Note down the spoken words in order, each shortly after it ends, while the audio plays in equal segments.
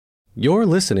You're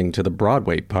listening to the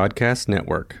Broadway Podcast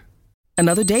Network.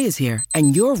 Another day is here,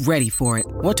 and you're ready for it.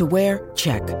 What to wear?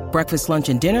 Check. Breakfast, lunch,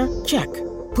 and dinner? Check.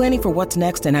 Planning for what's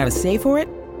next and how to save for it?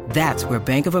 That's where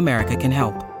Bank of America can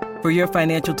help. For your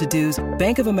financial to-dos,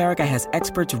 Bank of America has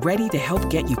experts ready to help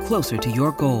get you closer to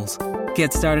your goals.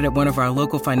 Get started at one of our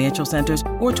local financial centers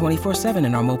or 24/7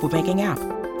 in our mobile banking app.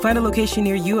 Find a location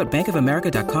near you at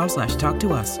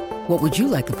bankofamerica.com/talktous. What would you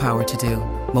like the power to do?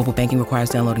 Mobile banking requires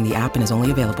downloading the app and is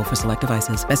only available for select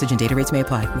devices. Message and data rates may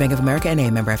apply. Bank of America N.A.,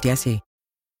 member FDIC.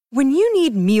 When you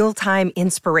need mealtime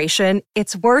inspiration,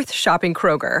 it's worth shopping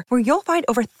Kroger, where you'll find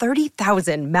over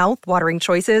 30,000 mouth-watering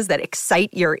choices that excite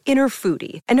your inner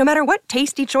foodie. And no matter what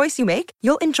tasty choice you make,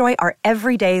 you'll enjoy our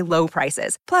everyday low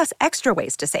prices, plus extra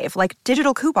ways to save, like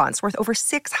digital coupons worth over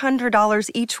 $600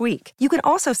 each week. You can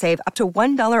also save up to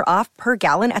 $1 off per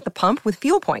gallon at the pump with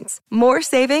fuel points. More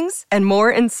savings and more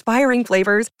inspiring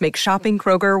flavors make shopping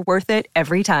Kroger worth it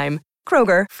every time.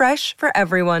 Kroger, fresh for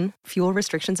everyone. Fuel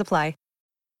restrictions apply.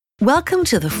 Welcome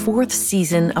to the 4th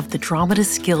season of the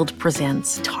Dramatist Guild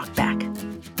Presents Talkback.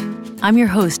 I'm your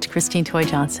host, Christine Toy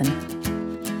Johnson.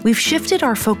 We've shifted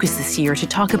our focus this year to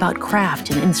talk about craft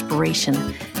and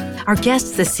inspiration. Our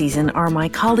guests this season are my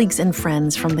colleagues and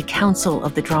friends from the Council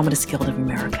of the Dramatist Guild of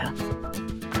America.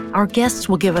 Our guests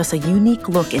will give us a unique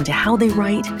look into how they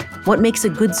write, what makes a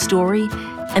good story,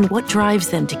 and what drives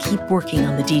them to keep working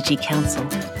on the DG Council.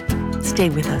 Stay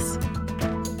with us.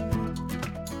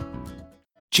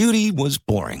 Judy was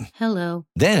boring. Hello.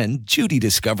 Then Judy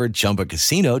discovered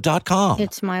ChumbaCasino.com.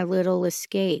 It's my little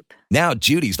escape. Now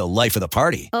Judy's the life of the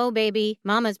party. Oh, baby,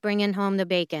 mama's bringing home the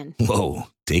bacon. Whoa,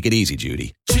 take it easy,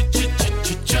 Judy.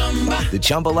 The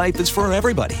Chumba life is for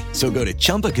everybody. So go to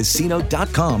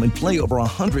ChumbaCasino.com and play over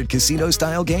 100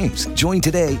 casino-style games. Join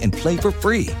today and play for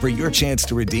free for your chance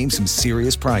to redeem some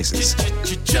serious prizes.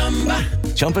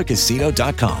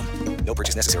 ChumbaCasino.com. No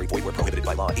purchase necessary. Void where prohibited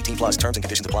by law. 18+ terms and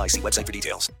conditions apply. See website for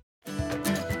details.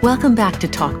 Welcome back to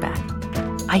Talkback.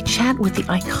 I chat with the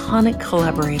iconic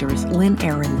collaborators Lynn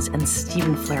Ahrens and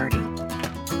Stephen Flaherty.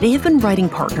 They have been writing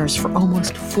partners for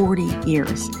almost 40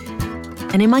 years.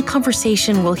 And in my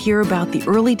conversation, we'll hear about the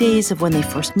early days of when they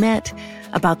first met,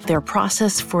 about their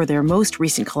process for their most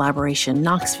recent collaboration,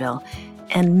 Knoxville,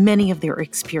 and many of their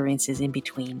experiences in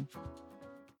between.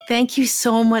 Thank you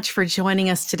so much for joining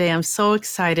us today. I'm so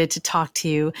excited to talk to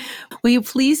you. Will you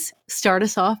please start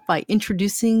us off by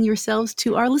introducing yourselves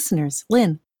to our listeners?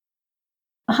 Lynn.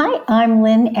 Hi, I'm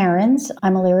Lynn Ahrens.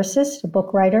 I'm a lyricist, a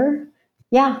book writer.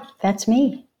 Yeah, that's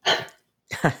me.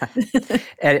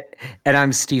 and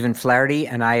I'm Stephen Flaherty,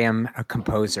 and I am a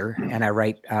composer, and I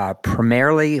write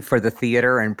primarily for the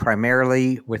theater and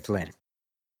primarily with Lynn.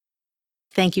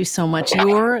 Thank you so much.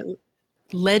 Your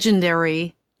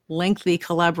legendary lengthy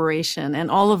collaboration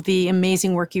and all of the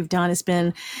amazing work you've done has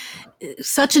been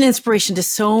such an inspiration to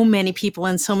so many people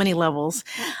on so many levels.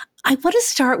 I want to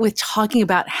start with talking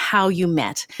about how you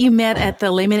met. You met at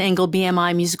the Lehman Engel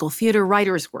BMI Musical Theater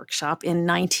Writers Workshop in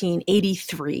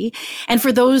 1983. And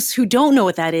for those who don't know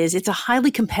what that is, it's a highly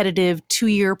competitive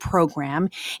 2-year program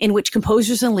in which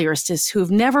composers and lyricists who've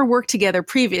never worked together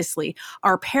previously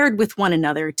are paired with one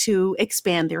another to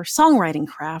expand their songwriting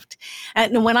craft.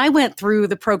 And when I went through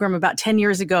the program about 10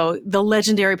 years ago, the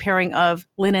legendary pairing of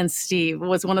Lynn and Steve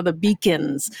was one of the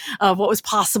beacons of what was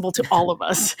possible to all of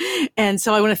us. And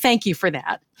so I want to thank you for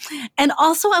that. And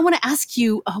also, I want to ask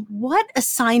you, what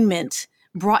assignment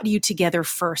brought you together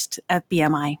first at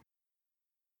BMI?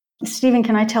 Stephen,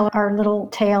 can I tell our little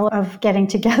tale of getting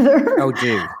together? Oh,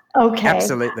 do. Okay.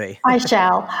 Absolutely. I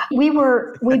shall. We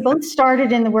both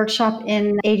started in the workshop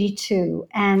in 82.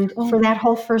 And for that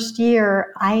whole first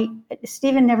year,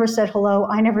 Stephen never said hello.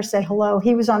 I never said hello.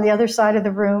 He was on the other side of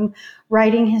the room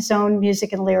writing his own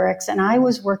music and lyrics. And I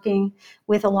was working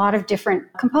with a lot of different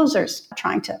composers,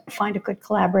 trying to find a good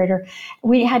collaborator.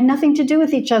 We had nothing to do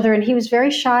with each other. And he was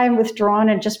very shy and withdrawn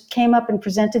and just came up and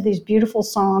presented these beautiful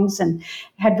songs and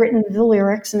had written the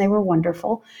lyrics, and they were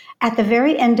wonderful. At the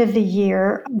very end of the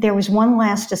year, there was one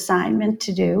last assignment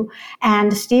to do,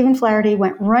 and Stephen Flaherty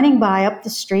went running by up the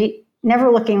street,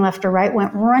 never looking left or right,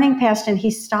 went running past, and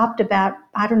he stopped about,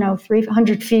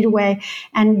 300 feet away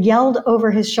and yelled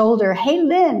over his shoulder, "Hey,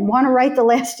 Lynn, want to write the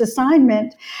last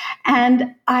assignment?"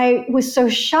 And I was so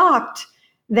shocked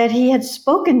that he had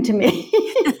spoken to me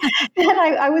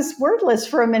that I was wordless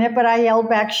for a minute, but I yelled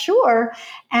back, "Sure."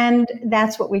 And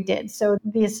that's what we did. So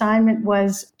the assignment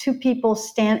was 2 people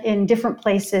stand in different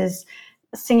places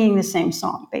singing the same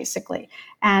song, basically.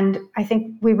 And I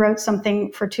think we wrote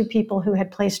something for 2 people who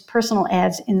had placed personal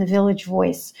ads in the Village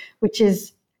Voice, which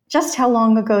is just how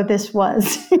long ago this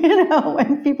was,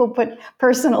 when people put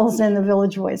personals in the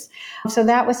Village Voice. So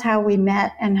that was how we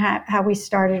met and how we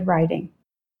started writing.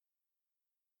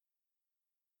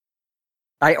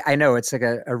 I know it's like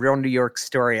a real New York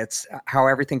story. It's how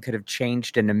everything could have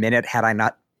changed in a minute had I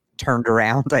not turned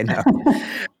around. I know.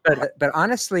 But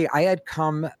honestly, I had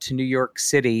come to New York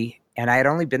City and I had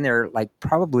only been there like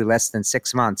probably less than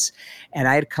 6 months. And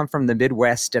I had come from the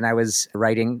Midwest and I was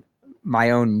writing my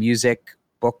own music,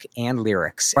 book, and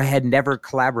lyrics. I had never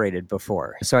collaborated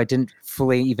before, so I didn't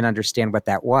fully even understand what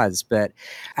that was. But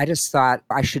I just thought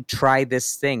I should try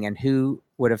this thing. And who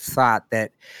would have thought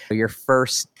that your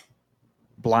first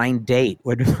blind date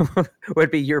would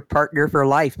be your partner for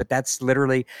life? But that's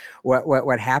literally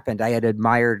what happened. I had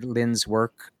admired Lynn's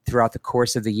work throughout the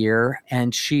course of the year,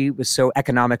 and she was so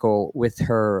economical with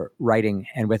her writing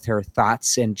and with her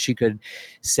thoughts, and she could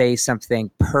say something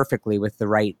perfectly with the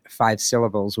right 5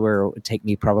 syllables where it would take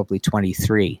me probably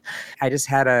 23. I just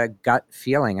had a gut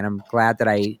feeling, and I'm glad that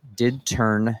I did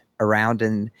turn around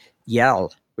and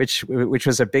yell, which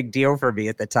was a big deal for me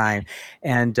at the time.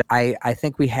 And I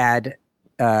think we had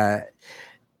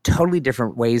totally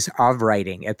different ways of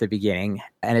writing at the beginning.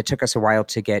 And it took us a while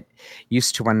to get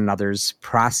used to one another's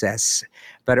process,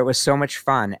 but it was so much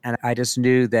fun. And I just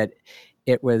knew that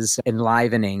it was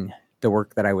enlivening the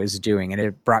work that I was doing. And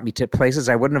it brought me to places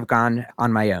I wouldn't have gone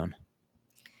on my own.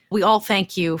 We all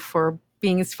thank you for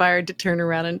being inspired to turn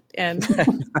around and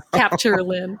capture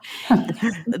Lynn.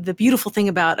 The beautiful thing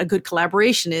about a good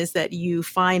collaboration is that you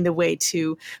find a way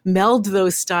to meld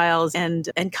those styles and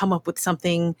come up with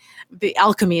something. The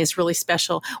alchemy is really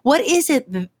special. What is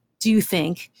it, do you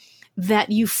think, that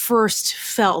you first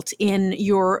felt in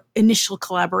your initial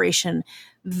collaboration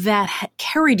that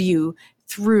carried you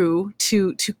through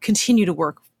to continue to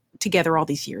work together all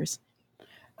these years?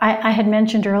 I had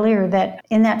mentioned earlier that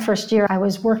in that first year, I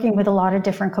was working with a lot of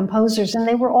different composers, and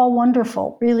they were all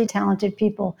wonderful, really talented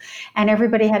people. And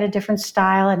everybody had a different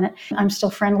style, and I'm still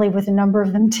friendly with a number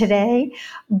of them today.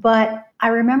 But I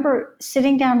remember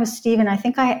sitting down with Stephen. I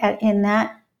think in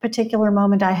that particular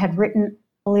moment, I had written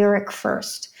a lyric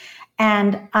first.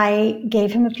 And I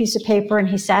gave him a piece of paper, and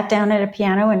he sat down at a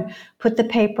piano and put the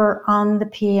paper on the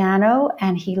piano,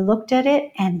 and he looked at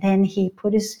it, and then he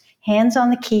put his hands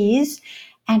on the keys.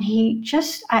 And he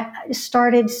just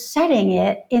started setting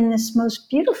it in this most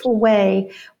beautiful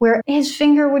way where his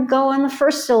finger would go on the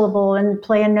first syllable and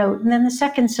play a note, and then the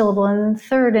second syllable and then the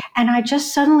third. And I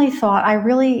just suddenly thought, I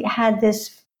really had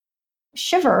this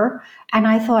shiver, and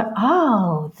I thought,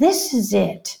 oh, this is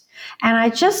it. And I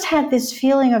just had this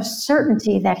feeling of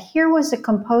certainty that here was a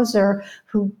composer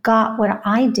who got what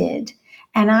I did.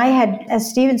 And I had, as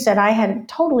Stephen said, I had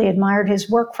totally admired his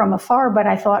work from afar, but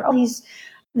I thought, oh, he's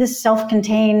this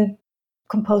self-contained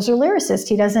composer lyricist.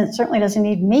 He certainly doesn't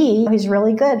need me. He's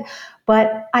really good.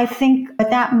 But I think at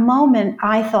that moment,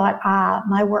 I thought,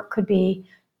 my work could be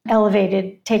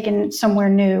elevated, taken somewhere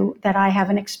new that I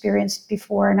haven't experienced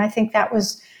before. And I think that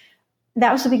was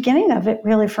the beginning of it,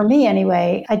 really, for me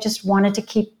anyway. I just wanted to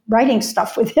keep writing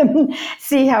stuff with him and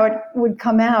see how it would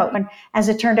come out. And as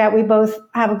it turned out, we both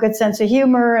have a good sense of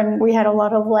humor, and we had a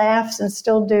lot of laughs and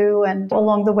still do. And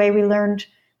along the way, we learned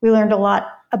a lot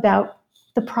about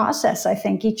the process, I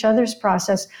think, each other's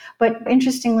process. But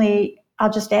interestingly,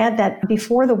 I'll just add that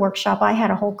before the workshop, I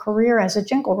had a whole career as a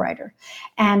jingle writer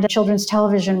and a children's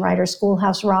television writer,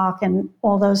 Schoolhouse Rock, and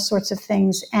all those sorts of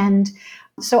things. And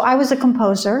so I was a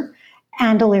composer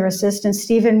and a lyricist, and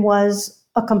Stephen was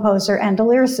a composer and a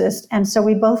lyricist. And so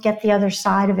we both get the other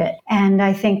side of it. And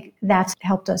I think that's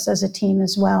helped us as a team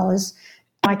as well, as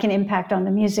I can impact on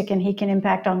the music and he can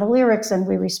impact on the lyrics, and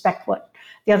we respect what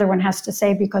the other one has to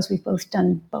say because we've both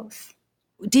done both.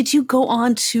 Did you go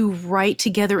on to write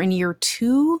together in year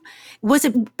 2? Was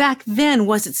it back then,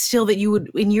 was it still that you would,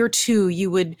 in year 2,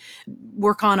 you would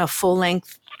work on a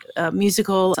full-length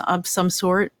musical of some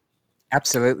sort?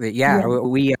 Absolutely. Yeah.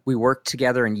 We worked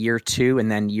together in year 2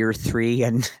 and then year 3,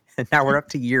 and now we're up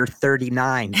to year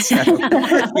 39. So,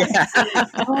 yeah.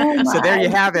 So there you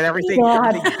have it. Everything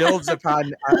builds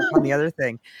upon the other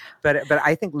thing. But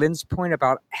I think Lynn's point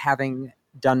about having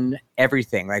done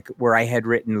everything, like where I had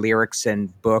written lyrics and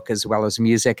book as well as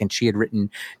music, and she had written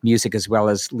music as well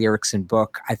as lyrics and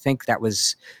book, I think that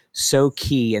was so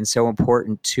key and so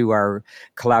important to our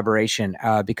collaboration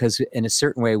because in a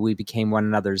certain way we became one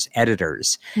another's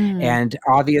editors. And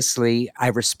obviously I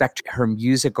respect her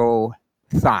musical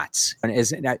thoughts, and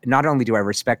not only do I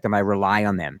respect them, I rely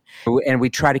on them, and we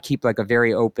try to keep like a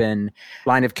very open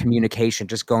line of communication,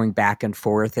 just going back and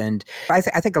forth. And I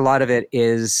think a lot of it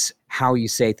is how you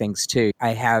say things too. I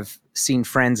have seen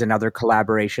friends in other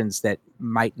collaborations that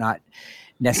might not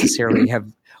necessarily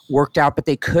have worked out, but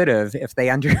they could have if they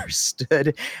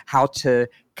understood how to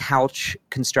couch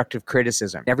constructive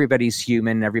criticism. Everybody's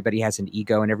human, everybody has an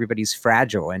ego, and everybody's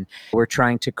fragile. And we're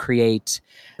trying to create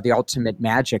the ultimate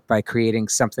magic by creating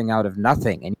something out of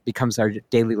nothing, and it becomes our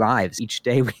daily lives. Each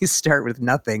day we start with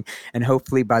nothing, and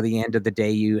hopefully by the end of the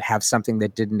day you have something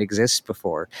that didn't exist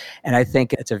before. And I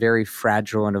think it's a very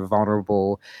fragile and a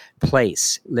vulnerable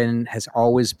place. Lynn has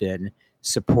always been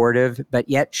supportive, but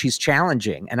yet she's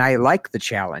challenging. And I like the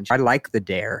challenge. I like the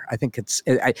dare. I think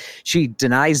she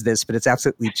denies this, but it's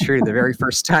absolutely true. The very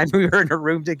first time we were in a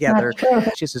room together,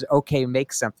 she says, okay,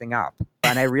 make something up.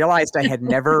 And I realized I had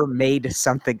never made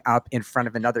something up in front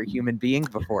of another human being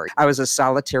before. I was a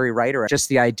solitary writer. Just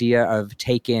the idea of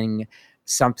taking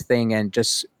something and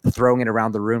just throwing it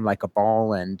around the room like a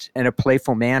ball and in a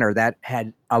playful manner, that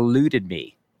had eluded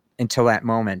me until that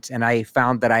moment. And I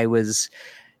found that I was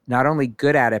not only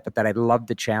good at it, but that I loved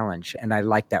the challenge, and I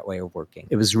liked that way of working.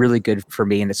 It was really good for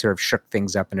me, and it sort of shook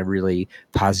things up in a really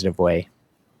positive way.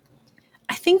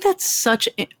 I think that's such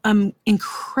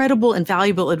incredible and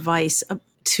valuable advice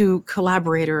to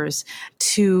collaborators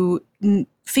to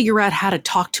figure out how to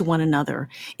talk to one another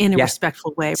in a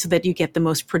respectful way so that you get the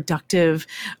most productive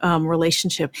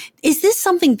relationship. Is this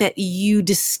something that you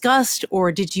discussed,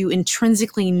 or did you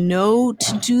intrinsically know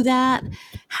to do that?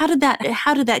 How did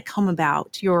that come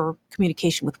about, your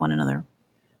communication with one another?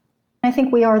 I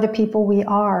think we are the people we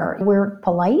are. We're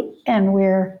polite and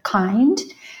we're kind.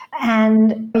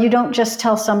 And you don't just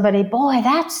tell somebody, boy,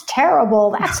 that's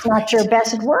terrible. That's not your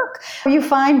best work. You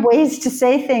find ways to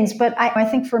say things. But I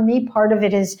think for me, part of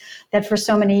it is that for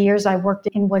so many years, I worked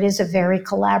in what is a very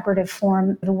collaborative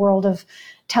form, the world of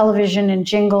television and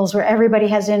jingles where everybody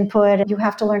has input. You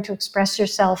have to learn to express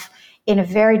yourself in a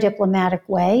very diplomatic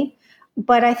way.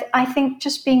 But I think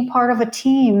just being part of a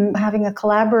team, having a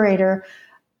collaborator,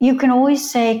 you can always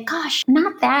say, gosh,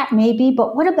 not that maybe,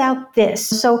 but what about this?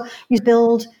 So you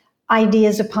build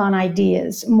ideas upon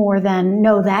ideas more than,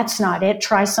 no, that's not it,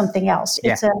 try something else.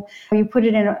 Yeah. You put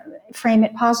it frame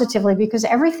it positively, because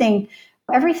everything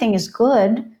is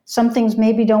good. Some things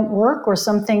maybe don't work, or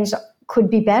some things could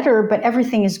be better, but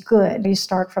everything is good. You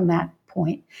start from that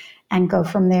point and go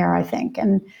from there, I think.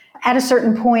 And at a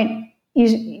certain point,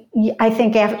 I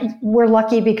think we're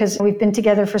lucky because we've been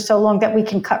together for so long that we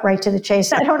can cut right to the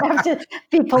chase. I don't have to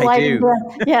be polite and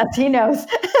blunt. Yes, he knows.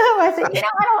 I say,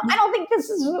 I don't think this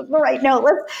is the right note.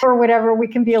 Or whatever. We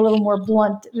can be a little more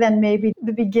blunt than maybe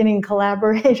the beginning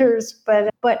collaborators.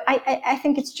 But I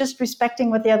think it's just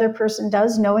respecting what the other person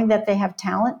does, knowing that they have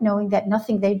talent, knowing that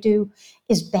nothing they do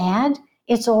is bad.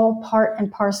 It's all part and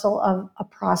parcel of a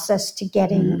process to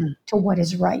getting to what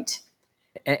is right.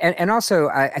 And also,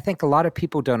 I think a lot of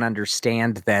people don't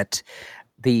understand that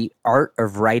the art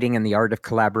of writing and the art of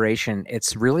collaboration,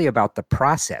 it's really about the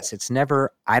process. It's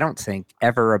never, I don't think,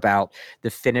 ever about the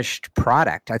finished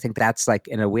product. I think that's like,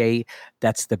 in a way,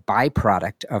 that's the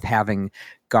byproduct of having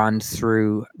gone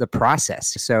through the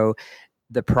process. So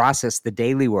the process, the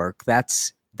daily work,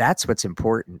 that's what's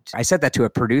important. I said that to a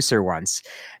producer once,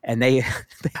 and they,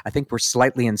 I think, were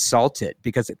slightly insulted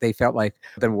because they felt like,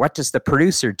 then what does the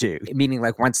producer do? Meaning,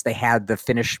 like, once they had the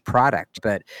finished product.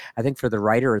 But I think for the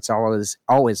writer, it's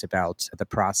always about the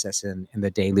process and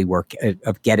the daily work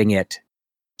of getting it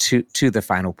to the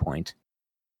final point.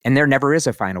 And there never is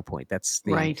a final point. That's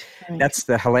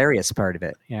the hilarious part of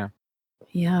it. Yeah.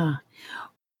 Yeah.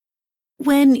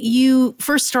 When you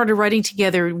first started writing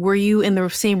together, were you in the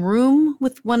same room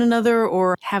with one another,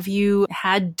 or have you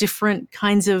had different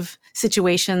kinds of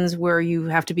situations where you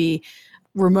have to be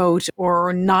remote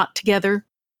or not together?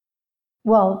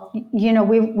 Well,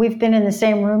 we've been in the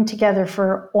same room together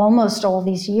for almost all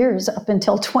these years up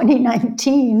until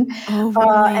 2019,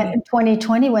 and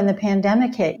 2020 when the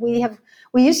pandemic hit.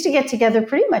 We used to get together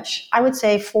pretty much, I would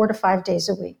say, 4 to 5 days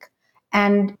a week,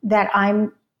 and that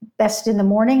I'm best in the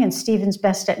morning and Stephen's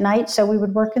best at night. So we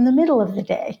would work in the middle of the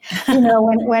day,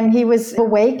 when he was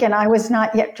awake and I was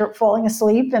not yet falling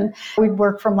asleep. And we'd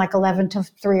work from like 11 to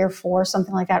 3 or 4,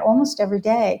 something like that, almost every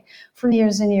day for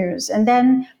years and years. And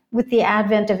then with the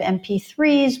advent of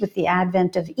MP3s, with the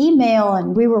advent of email,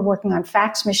 and we were working on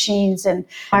fax machines, and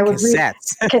I would read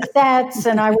cassettes,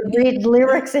 and I would read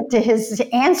lyrics into his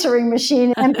answering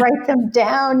machine and write them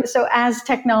down. So as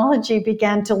technology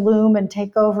began to loom and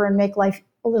take over and make life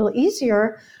a little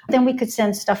easier, then we could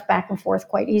send stuff back and forth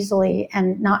quite easily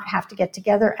and not have to get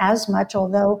together as much,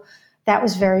 although that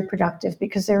was very productive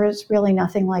because there is really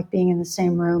nothing like being in the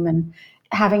same room and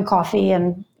having coffee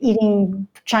and eating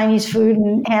Chinese food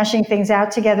and hashing things out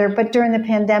together. But during the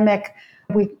pandemic,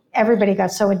 everybody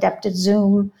got so adept at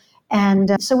Zoom.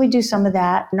 And so we do some of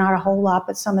that, not a whole lot,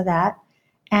 but some of that.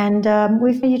 And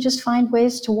you just find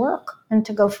ways to work and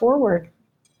to go forward.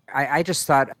 I just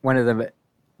thought one of the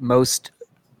most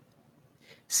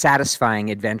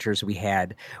satisfying adventures we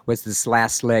had was this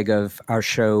last leg of our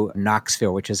show,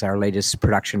 Knoxville, which is our latest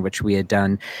production, which we had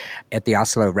done at the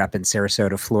Oslo Rep in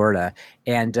Sarasota, Florida.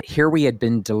 And here we had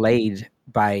been delayed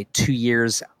by 2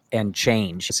 years and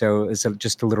change. So it was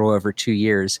just a little over 2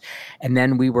 years. And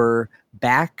then we were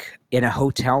back in a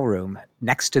hotel room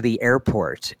next to the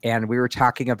airport, and we were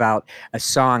talking about a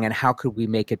song and how could we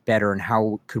make it better and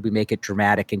how could we make it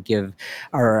dramatic and give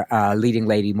our leading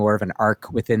lady more of an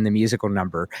arc within the musical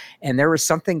number. And there was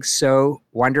something so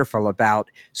wonderful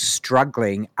about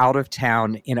struggling out of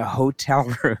town in a hotel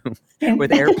room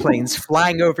with airplanes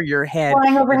flying over your head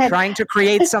and trying to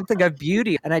create something of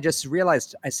beauty. And I just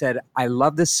realized, I said, I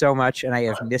love this so much and I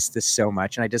have missed this so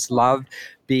much. And I just love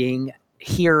being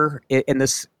here in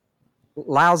this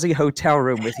lousy hotel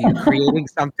room with you, creating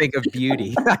something of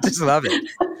beauty. I just love it.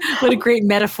 What a great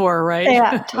metaphor, right?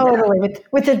 Yeah, totally.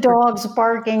 With the dogs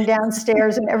barking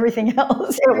downstairs and everything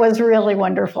else. It was really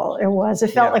wonderful. It was. It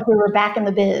felt like we were back in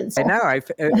the biz. I know.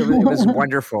 It was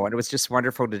wonderful. And it was just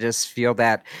wonderful to just feel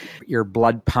that your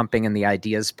blood pumping and the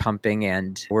ideas pumping.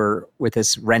 And we're with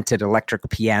this rented electric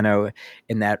piano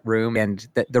in that room. And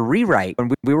the rewrite,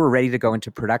 when we were ready to go into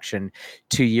production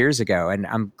 2 years ago, and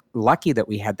I'm lucky that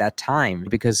we had that time,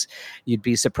 because you'd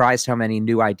be surprised how many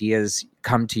new ideas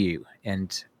come to you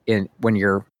when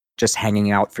you're just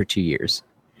hanging out for 2 years.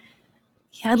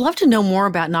 Yeah, I'd love to know more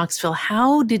about Knoxville.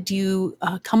 How did you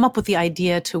come up with the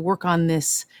idea to work on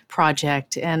this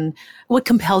project, and what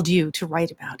compelled you to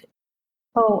write about it?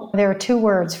 Oh, there are 2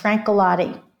 words, Frank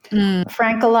Galati.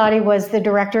 Frank Galati was the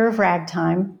director of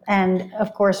Ragtime. And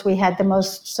of course, we had the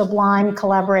most sublime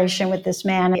collaboration with this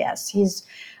man. Yes, he's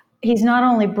not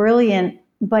only brilliant,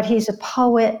 but he's a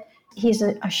poet. He's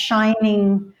a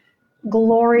shining,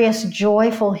 glorious,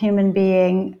 joyful human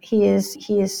being. He is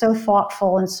so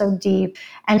thoughtful and so deep.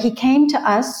 And he came to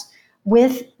us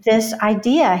with this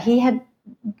idea. He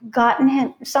got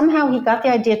the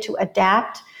idea to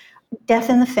adapt Death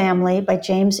in the Family by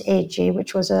James Agee,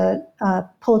 which was a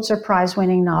Pulitzer Prize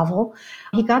winning novel.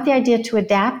 He got the idea to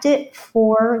adapt it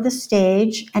for the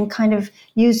stage and kind of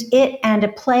use it and a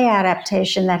play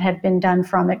adaptation that had been done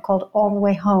from it called All the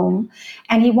Way Home.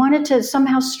 And he wanted to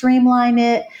somehow streamline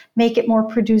it, make it more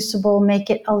producible, make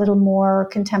it a little more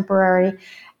contemporary.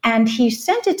 And he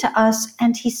sent it to us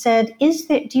and he said,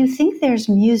 do you think there's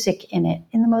music in it?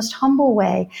 In the most humble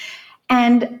way.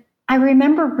 And I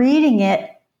remember reading it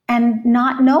and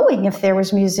not knowing if there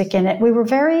was music in it.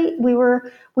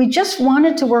 We just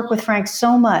wanted to work with Frank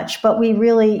so much, but we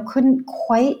really couldn't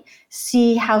quite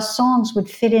see how songs would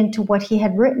fit into what he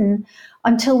had written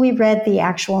until we read the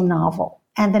actual novel.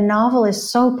 And the novel is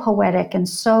so poetic and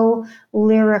so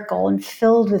lyrical and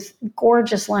filled with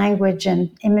gorgeous language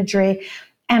and imagery.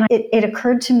 And it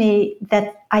occurred to me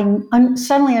that I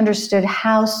suddenly understood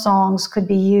how songs could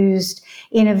be used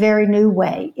in a very new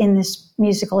way in this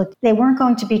musical. They weren't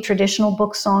going to be traditional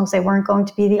book songs. They weren't going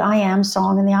to be the I Am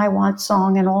song and the I Want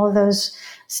song and all of those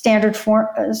standard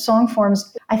song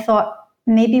forms. I thought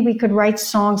maybe we could write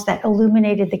songs that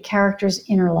illuminated the character's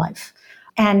inner life.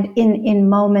 And in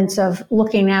moments of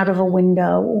looking out of a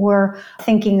window or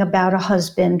thinking about a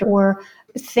husband, or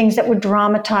things that would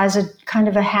dramatize a kind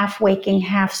of a half-waking,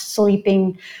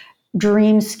 half-sleeping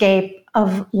dreamscape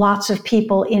of lots of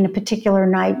people in a particular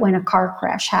night when a car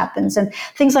crash happens and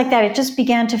things like that. It just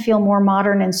began to feel more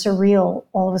modern and surreal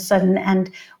all of a sudden,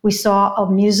 and we saw a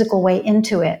musical way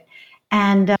into it.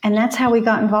 And that's how we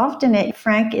got involved in it.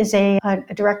 Frank is a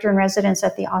director in residence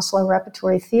at the Oslo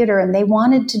Repertory Theater, and they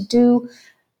wanted to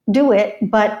do it,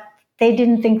 but they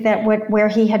didn't think that where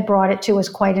he had brought it to was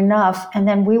quite enough. And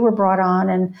then we were brought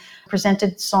on and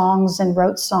presented songs and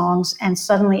wrote songs, and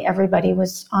suddenly everybody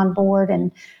was on board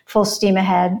and full steam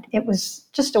ahead. It was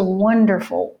just a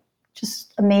wonderful,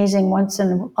 just amazing, once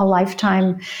in a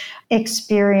lifetime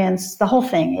experience. The whole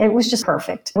thing, it was just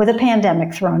perfect with a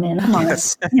pandemic thrown in among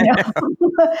us.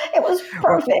 It was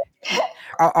perfect.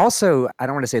 Also, I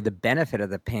don't want to say the benefit of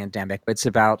the pandemic, but it's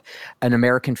about an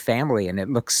American family, and it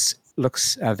looks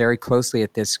very closely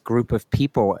at this group of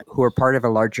people who are part of a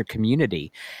larger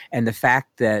community. And the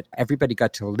fact that everybody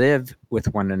got to live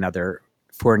with one another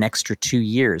for an extra 2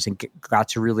 years and got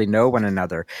to really know one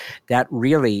another, that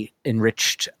really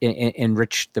enriched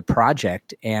the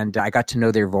project. And I got to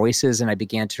know their voices, and I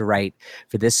began to write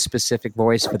for this specific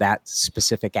voice, for that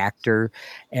specific actor.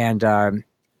 And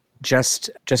just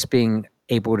being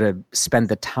able to spend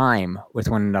the time with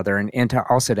one another and to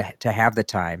also to have the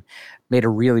time made a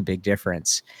really big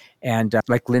difference. And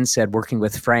like Lynn said, working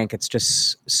with Frank, it's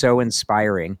just so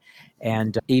inspiring.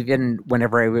 And even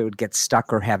whenever I would get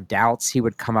stuck or have doubts, he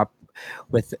would come up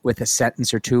with a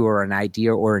sentence or two or an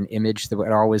idea or an image that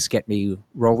would always get me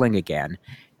rolling again.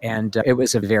 And it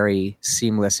was a very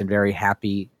seamless and very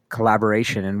happy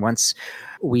collaboration. And once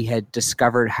we had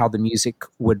discovered how the music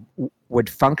would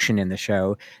function in the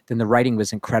show, then the writing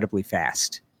was incredibly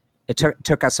fast. It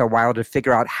took us a while to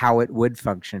figure out how it would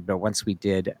function, but once we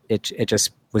did, it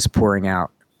just was pouring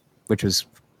out, which was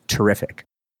terrific.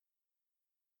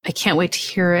 I can't wait to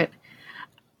hear it.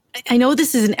 I know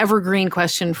this is an evergreen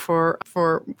question for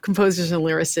composers and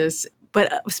lyricists,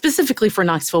 but specifically for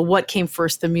Knoxville, what came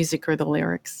first, the music or the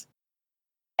lyrics?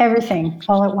 Everything,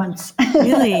 all at once.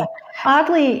 Really?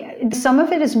 Oddly, some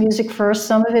of it is music first,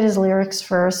 some of it is lyrics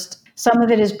first, some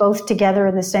of it is both together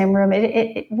in the same room.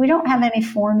 We don't have any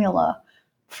formula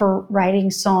for writing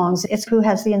songs. It's who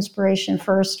has the inspiration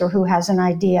first or who has an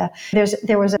idea.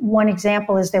 There was one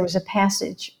example is there was a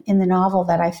passage in the novel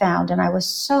that I found, and I was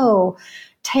so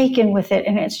taken with it.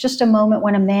 And it's just a moment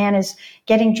when a man is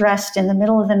getting dressed in the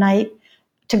middle of the night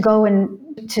to go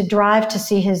and to drive to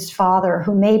see his father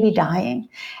who may be dying.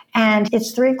 And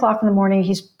it's 3:00 in the morning.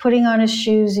 He's putting on his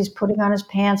shoes, he's putting on his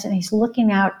pants, and he's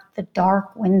looking out the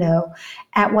dark window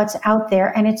at what's out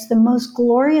there. And it's the most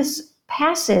glorious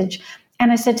passage.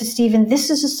 And I said to Stephen, this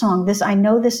is a song. I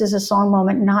know this is a song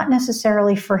moment, not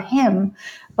necessarily for him,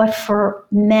 but for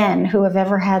men who have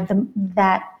ever had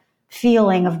that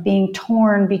feeling of being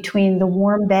torn between the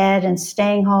warm bed and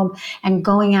staying home and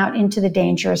going out into the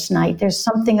dangerous night. There's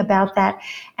something about that.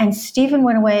 And Stephen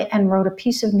went away and wrote a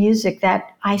piece of music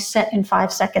that I set in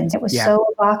 5 seconds. It was so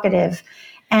evocative.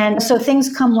 And so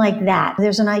things come like that.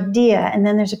 There's an idea, and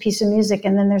then there's a piece of music,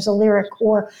 and then there's a lyric,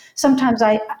 or sometimes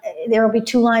there will be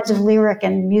 2 lines of lyric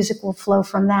and music will flow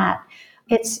from that.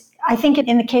 I think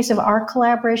in the case of our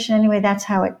collaboration anyway, that's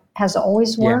how it has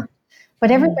always worked. Yeah. But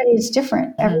everybody is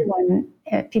different. Everyone,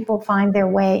 people find their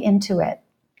way into it.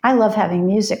 I love having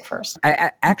music first.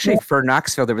 Actually, for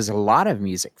Knoxville, there was a lot of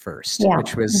music first,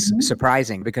 which was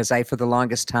surprising because I, for the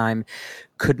longest time,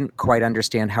 couldn't quite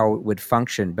understand how it would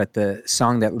function. But the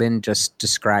song that Lynn just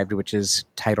described, which is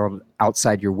titled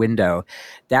Outside Your Window,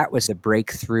 that was a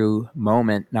breakthrough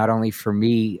moment, not only for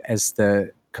me as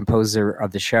the composer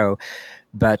of the show,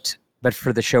 but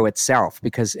for the show itself,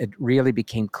 because it really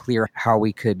became clear how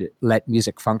we could let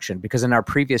music function. Because in our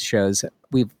previous shows,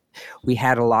 we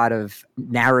had a lot of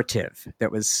narrative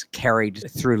that was carried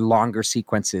through longer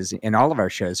sequences in all of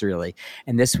our shows, really.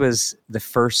 And this was the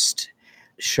first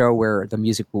show where the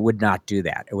music would not do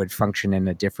that. It would function in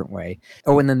a different way.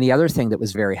 Oh, and then the other thing that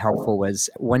was very helpful was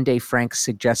one day Frank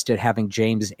suggested having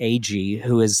James Agee,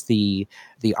 who is the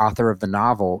author of the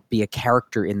novel, be a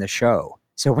character in the show.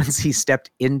 So once he stepped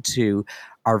into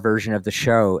our version of the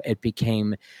show, it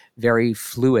became very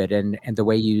fluid. And the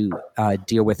way you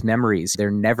deal with memories,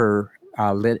 they're never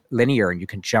linear, and you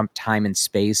can jump time and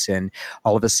space. And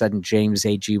all of a sudden, James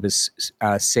Agee was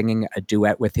singing a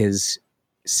duet with his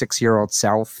 6-year-old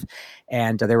self.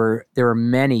 And there were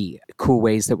many cool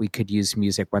ways that we could use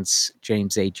music once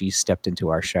James Agee stepped into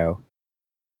our show.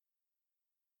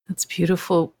 That's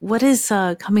beautiful. What is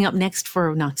coming up next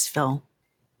for Knoxville?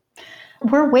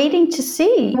 We're waiting to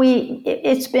see.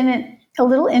 It's been a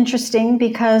little interesting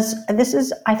because this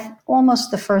is almost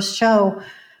the first show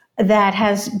that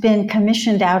has been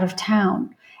commissioned out of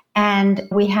town. And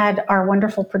we had our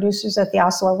wonderful producers at the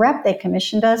Oslo Rep. They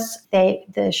commissioned us.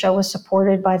 The show was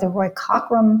supported by the Roy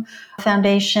Cockrum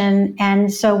Foundation.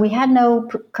 And so we had no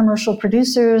commercial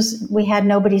producers. We had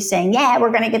nobody saying, yeah,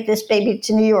 we're going to get this baby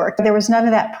to New York. There was none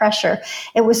of that pressure.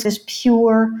 It was this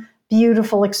pure,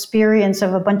 beautiful experience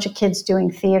of a bunch of kids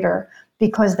doing theater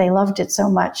because they loved it so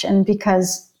much and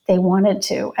because they wanted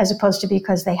to, as opposed to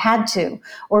because they had to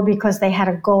or because they had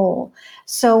a goal.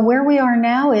 So where we are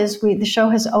now is the show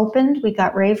has opened. We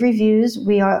got rave reviews.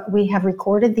 We have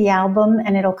recorded the album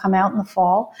and it'll come out in the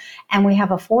fall. And we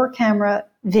have a 4-camera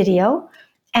video.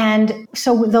 And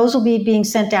so those will be being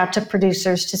sent out to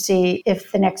producers to see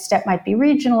if the next step might be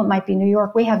regional, it might be New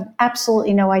York. We have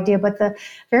absolutely no idea. But the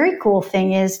very cool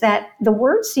thing is that the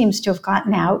word seems to have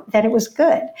gotten out that it was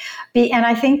good. And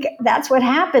I think that's what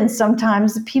happens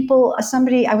sometimes.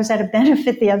 I was at a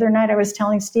benefit the other night, I was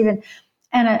telling Stephen,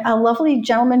 and a lovely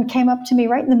gentleman came up to me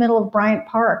right in the middle of Bryant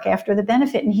Park after the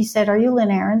benefit. And he said, "Are you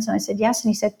Lynn Ahrens?" And I said, "Yes." And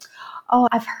he said, oh,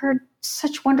 I've heard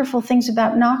such wonderful things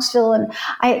about Knoxville, and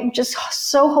I just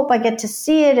so hope I get to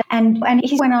see it. And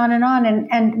he went on,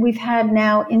 and we've had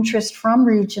now interest from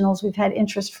regionals, we've had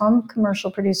interest from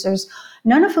commercial producers,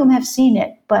 none of whom have seen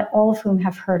it, but all of whom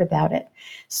have heard about it.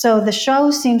 So the show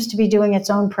seems to be doing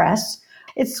its own press.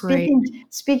 It's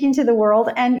speaking to the world,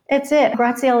 and it's it.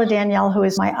 Graziella Daniele, who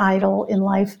is my idol in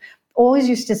life, always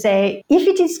used to say, if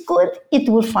it is good, it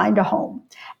will find a home.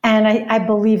 And I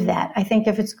believe that. I think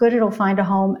if it's good, it'll find a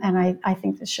home. And I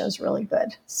think the show's really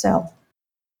good. So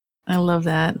I love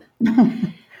that.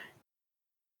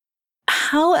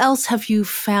 How else have you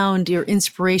found your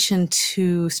inspiration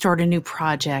to start a new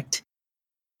project?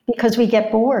 Because we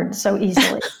get bored so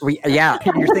easily.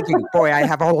 You're thinking, boy, I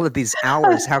have all of these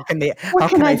hours. How can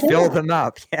I fill them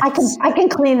up? Yes. I can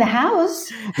clean the house.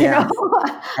 Yeah. You know?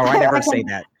 Oh, I never say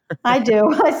that. I do.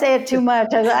 I say it too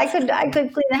much. I could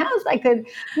clean the house. I could,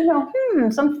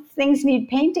 some things need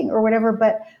painting or whatever.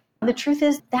 But the truth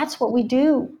is, that's what we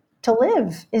do to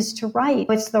live, is to write.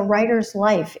 It's the writer's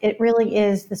life. It really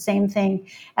is the same thing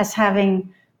as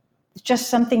having just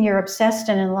something you're obsessed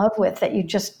and in love with that you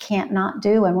just can't not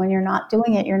do. And when you're not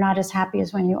doing it, you're not as happy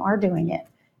as when you are doing it.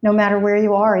 No matter where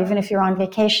you are, even if you're on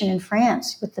vacation in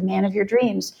France with the man of your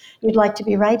dreams, you'd like to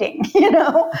be writing,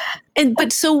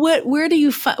 But so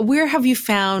where have you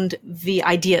found the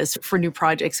ideas for new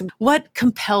projects? What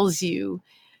compels you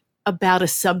about a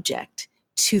subject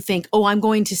to think, oh, I'm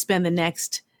going to spend the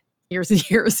next years and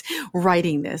years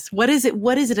writing this? What is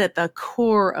it at the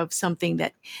core of something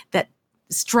that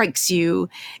strikes you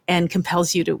and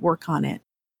compels you to work on it?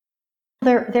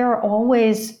 There are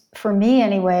always, for me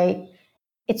anyway,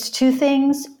 it's two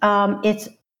things. It's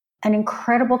an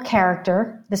incredible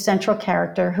character, the central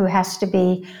character, who has to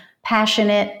be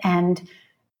passionate and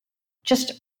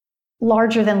just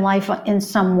larger than life in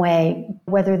some way,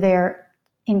 whether they're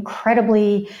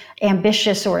incredibly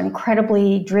ambitious or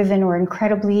incredibly driven or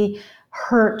incredibly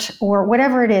hurt or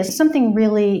whatever it is, something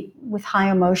really with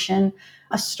high emotion,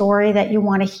 a story that you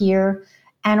want to hear.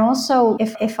 And also,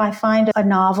 if I find a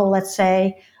novel, let's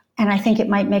say, and I think it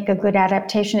might make a good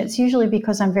adaptation, it's usually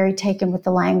because I'm very taken with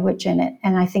the language in it.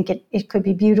 And I think it could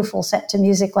be beautiful set to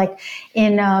music. Like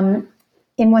in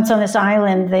Once on This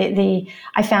Island,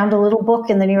 I found a little book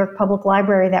in the New York Public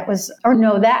Library that was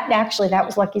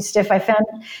Lucky Stiff. I found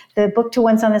the book to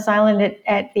Once on This Island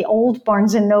at the old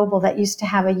Barnes & Noble that used to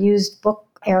have a used book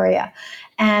area.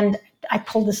 And I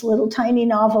pulled this little tiny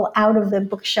novel out of the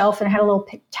bookshelf and it had a little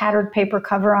tattered paper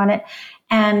cover on it.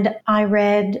 And I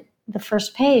read the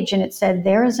first page and it said,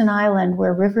 "There is an island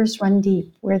where rivers run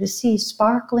deep, where the sea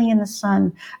sparkling in the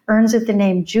sun earns it the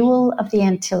name Jewel of the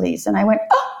Antilles." And I went,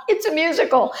 oh, it's a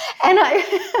musical. And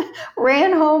I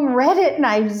ran home, read it, and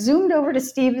I zoomed over to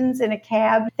Stevens in a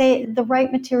cab. The right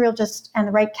material and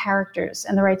the right characters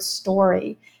and the right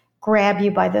story grab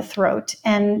you by the throat.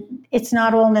 And it's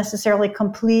not all necessarily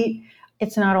complete.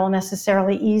 It's not all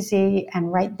necessarily easy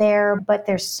and right there, but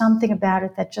there's something about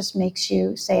it that just makes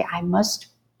you say, I must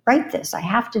write this. I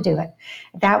have to do it.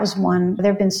 That was one.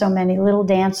 There have been so many. Little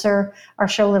Dancer, our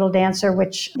show Little Dancer,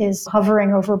 which is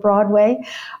hovering over Broadway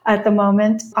at the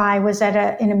moment. I was in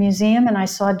a museum and I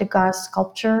saw Degas'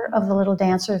 sculpture of the Little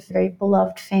Dancer, a very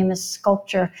beloved, famous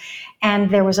sculpture. And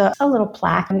there was a little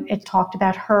plaque and it talked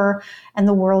about her and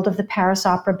the world of the Paris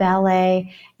Opera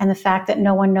Ballet and the fact that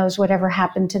no one knows whatever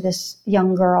happened to this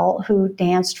young girl who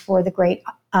danced for the great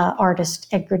artist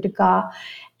Edgar Degas.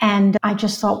 And I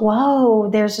just thought, whoa,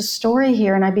 there's a story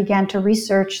here. And I began to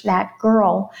research that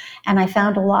girl. And I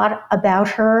found a lot about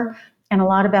her and a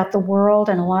lot about the world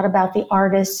and a lot about the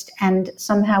artist. And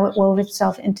somehow it wove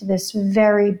itself into this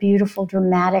very beautiful,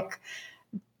 dramatic,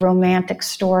 romantic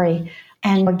story.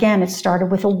 And again, it started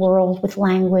with a world, with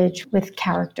language, with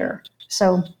character.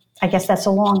 So I guess that's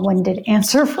a long-winded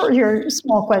answer for your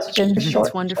small question.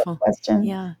 That's wonderful. Short question.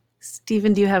 Yeah.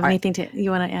 Stephen, do you have anything you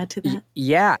want to add to that?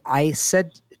 Yeah, I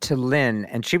said to Lynn,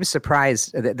 and she was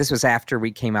surprised that this was after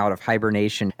we came out of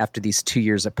hibernation after these 2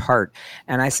 years apart.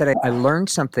 And I said, I learned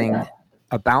something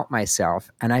about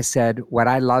myself. And I said, what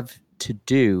I love to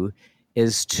do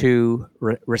is to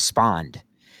respond.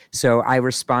 So I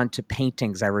respond to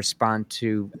paintings, I respond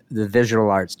to the visual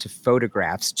arts, to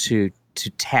photographs, to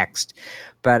text.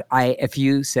 But if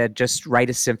you said just write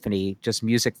a symphony, just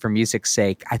music for music's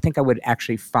sake, I think I would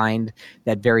actually find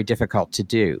that very difficult to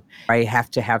do. I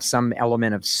have to have some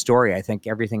element of story. I think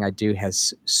everything I do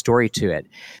has story to it.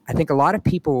 I think a lot of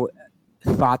people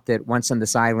thought that Once on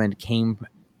This Island came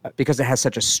because it has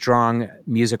such a strong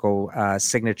musical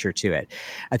signature to it.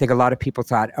 I think a lot of people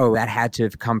thought, oh, that had to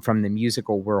have come from the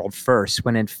musical world first,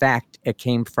 when in fact it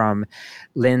came from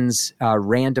Lynn's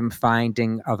random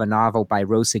finding of a novel by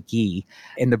Rosa Guy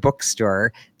in the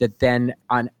bookstore that then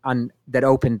that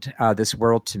opened this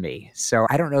world to me. So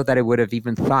I don't know that I would have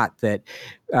even thought that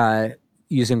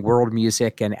using world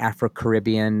music and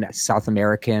Afro-Caribbean, South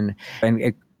American,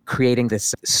 and creating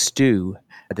this stew,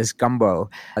 this gumbo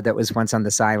that was once on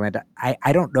this island,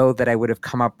 I don't know that I would have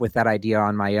come up with that idea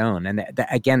on my own. And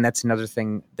again, that's another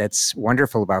thing that's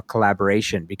wonderful about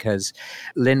collaboration, because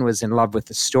Lynn was in love with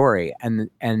the story, and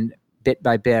bit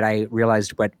by bit, I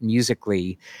realized what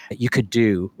musically you could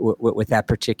do with that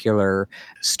particular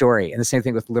story. And the same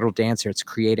thing with Little Dancer. It's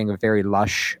creating a very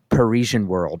lush Parisian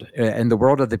world, and the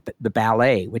world of the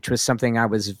ballet, which was something I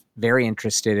was very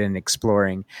interested in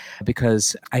exploring,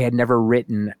 because I had never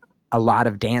written a lot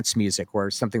of dance music or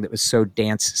something that was so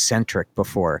dance-centric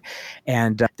before.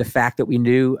 And the fact that we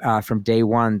knew from day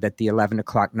one that the 11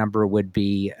 o'clock number would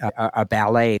be a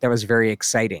ballet, that was very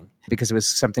exciting, because it was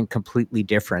something completely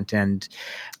different. And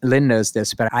Lynn knows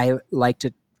this, but I like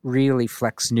to really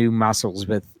flex new muscles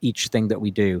with each thing that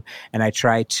we do. And I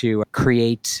try to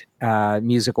create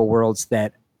musical worlds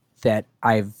that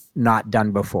I've not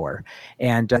done before.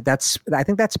 And I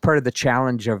think that's part of the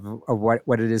challenge of what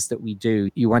it is that we do.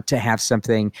 You want to have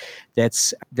something that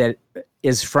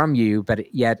is from you,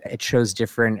 but yet it shows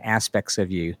different aspects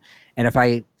of you. And if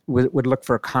I would look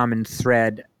for a common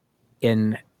thread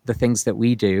in the things that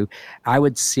we do, I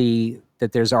would see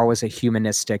that there's always a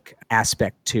humanistic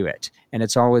aspect to it. And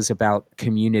it's always about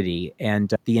community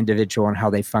and the individual and how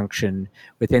they function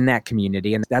within that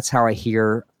community. And that's how I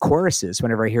hear choruses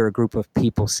whenever I hear a group of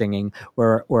people singing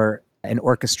or an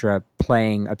orchestra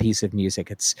playing a piece of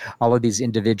music. It's all of these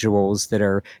individuals that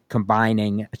are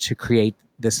combining to create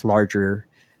this larger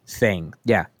thing.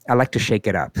 Yeah, I like to shake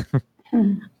it up.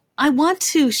 I want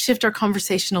to shift our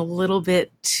conversation a little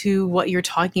bit to what you're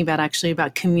talking about, actually,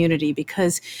 about community,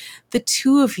 because the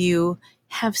two of you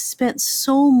have spent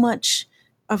so much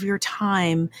of your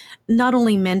time not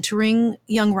only mentoring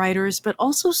young writers, but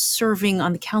also serving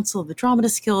on the Council of the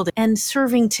Dramatists Guild and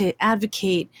serving to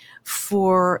advocate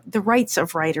for the rights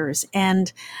of writers.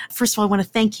 And first of all, I want to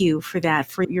thank you for that,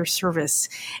 for your service.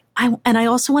 I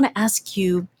also want to ask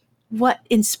you, what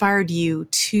inspired you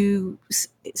to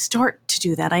start to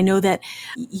do that? I know that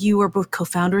you are both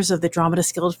co-founders of the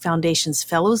Dramatists Guild Foundation's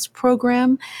Fellows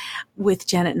Program with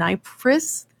Janet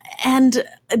Nypris, and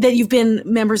that you've been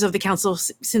members of the council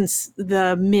since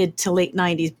the mid to late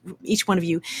 90s, each one of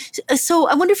you. So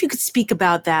I wonder if you could speak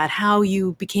about that, how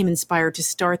you became inspired to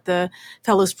start the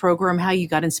Fellows Program, how you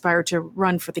got inspired to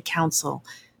run for the council.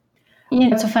 You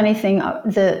know, it's a funny thing.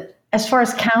 As far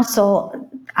as council,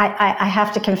 I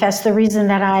have to confess, the reason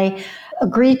that I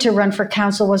agreed to run for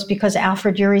council was because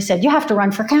Alfred Urey said, you have to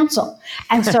run for council.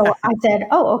 And so I said,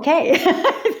 oh, okay.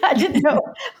 I didn't know.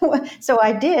 So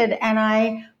I did. And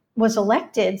I was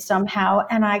elected somehow.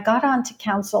 And I got onto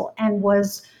council and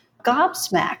was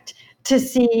gobsmacked to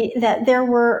see that there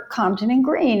were Compton and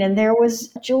Green, and there was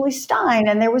Julie Stein,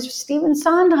 and there was Stephen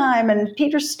Sondheim, and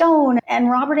Peter Stone, and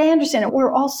Robert Anderson. And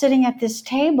we're all sitting at this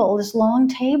table, this long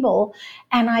table,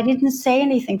 and I didn't say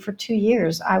anything for 2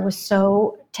 years. I was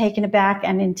so taken aback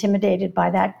and intimidated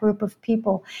by that group of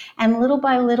people. And little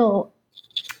by little,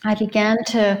 I began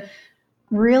to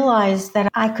realize that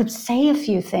I could say a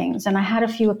few things, and I had a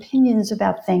few opinions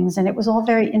about things, and it was all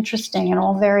very interesting and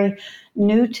all very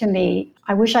new to me.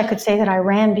 I wish I could say that I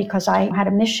ran because I had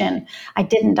a mission. I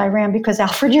didn't. I ran because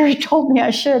Alfred Urey told me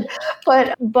I should.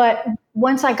 But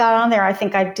once I got on there, I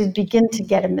think I did begin to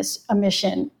get a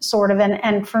mission, sort of.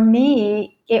 And for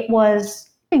me, it was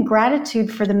in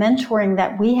gratitude for the mentoring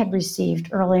that we had received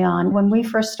early on. When we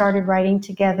first started writing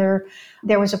together,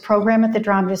 there was a program at the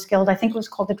Dramatists Guild. I think it was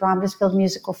called the Dramatists Guild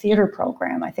Musical Theater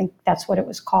Program. I think that's what it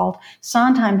was called.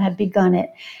 Sondheim had begun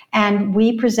it. And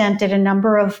we presented a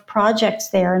number of projects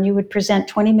there. And you would present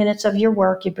 20 minutes of your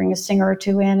work. You'd bring a singer or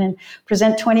two in and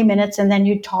present 20 minutes. And then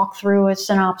you'd talk through a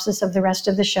synopsis of the rest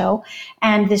of the show.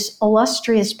 And this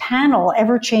illustrious panel,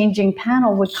 ever-changing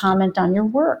panel, would comment on your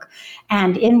work.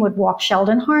 And in would walk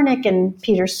Sheldon Harnick and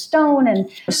Peter Stone and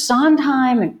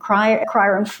Sondheim and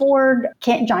Cryer and Ford,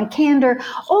 John Kander.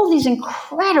 All these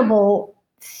incredible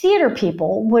theater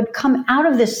people would come out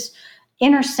of this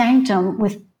inner sanctum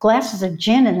with glasses of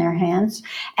gin in their hands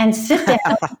and sit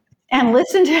down and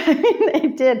listen to, they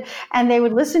did, and they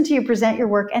would listen to you present your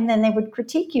work, and then they would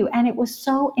critique you. And it was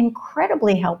so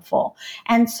incredibly helpful.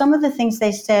 And some of the things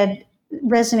they said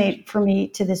resonate for me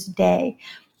to this day.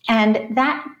 And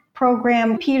that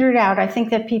program petered out. I think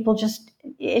that people just,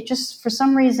 it just, for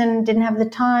some reason, didn't have the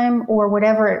time or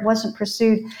whatever, it wasn't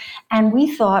pursued. And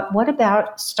we thought, what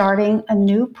about starting a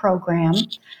new program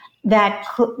that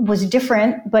was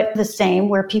different but the same,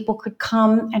 where people could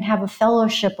come and have a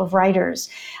fellowship of writers,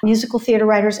 musical theater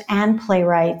writers and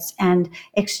playwrights, and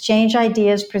exchange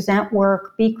ideas, present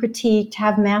work, be critiqued,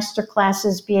 have master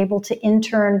classes, be able to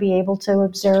intern, be able to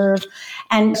observe.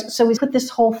 And so we put this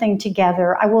whole thing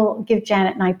together. I will give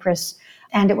Janet Nypris,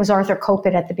 and it was Arthur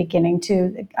Kopit at the beginning,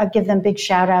 to give them big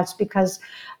shout outs, because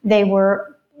they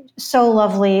were so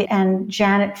lovely. And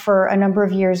Janet, for a number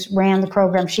of years, ran the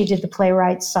program. She did the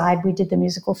playwright side. We did the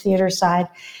musical theater side.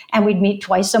 And we'd meet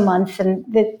twice a month, and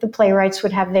the playwrights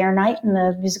would have their night and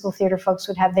the musical theater folks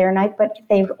would have their night, but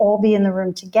they would all be in the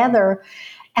room together.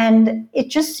 And it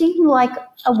just seemed like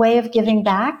a way of giving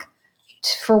back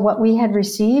for what we had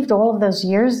received all of those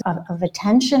years of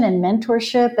attention and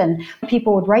mentorship. And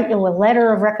people would write you a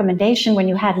letter of recommendation when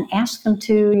you hadn't asked them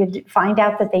to. You'd find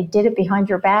out that they did it behind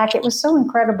your back. It was so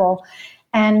incredible.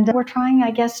 And we're trying,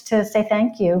 I guess, to say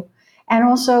thank you, and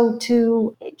also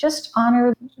to just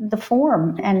honor the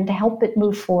form and help it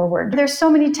move forward. There's so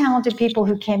many talented people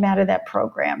who came out of that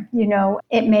program. You know,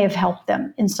 it may have helped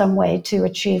them in some way to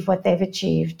achieve what they've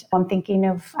achieved. I'm thinking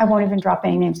of, I won't even drop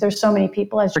any names. There's so many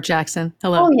people. As Jackson,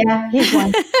 hello. Oh yeah, he's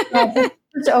one.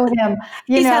 Just owe him.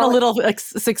 He's had a little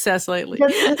success lately.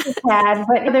 Just a tad,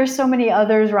 but there's so many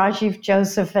others, Rajiv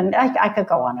Joseph, and I could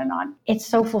go on and on. It's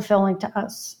so fulfilling to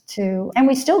us and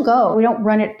we still go. We don't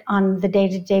run it on the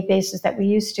day-to-day basis that we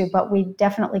used to, but we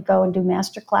definitely go and do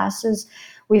master classes.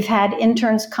 We've had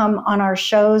interns come on our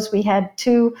shows. We had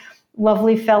 2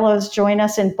 lovely fellows join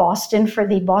us in Boston for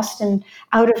the Boston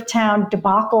out-of-town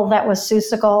debacle that was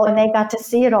Seussical, and they got to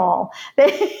see it all.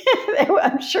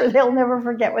 I'm sure they'll never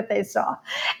forget what they saw.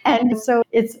 And so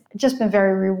it's just been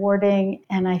very rewarding,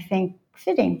 and I think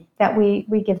fitting that we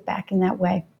give back in that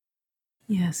way.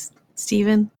 Yes.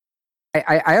 Stephen?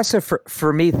 I also,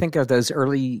 for me, think of those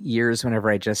early years whenever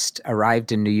I just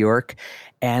arrived in New York.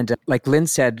 And like Lynn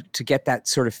said, to get that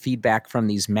sort of feedback from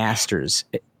these masters,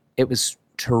 it was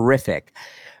terrific.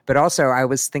 But also I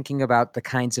was thinking about the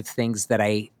kinds of things that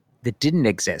didn't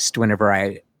exist whenever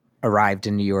I arrived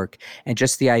in New York, and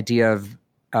just the idea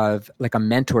of like a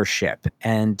mentorship.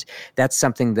 And that's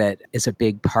something that is a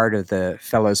big part of the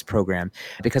Fellows program,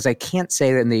 because I can't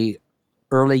say that in the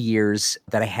early years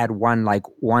that I had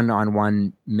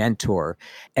one-on-one mentor.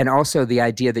 And also the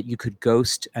idea that you could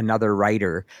ghost another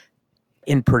writer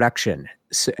in production,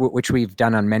 which we've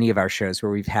done on many of our shows,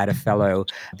 where we've had a fellow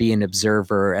be an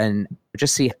observer and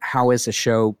just see how is a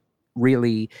show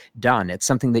really done. It's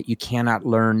something that you cannot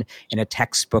learn in a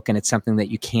textbook, and it's something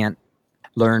that you can't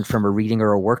learn from a reading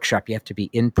or a workshop. You have to be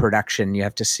in production. You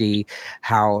have to see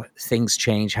how things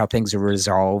change, how things are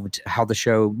resolved, how the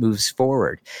show moves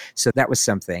forward. So that was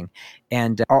something.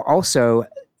 And also,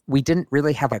 we didn't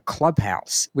really have a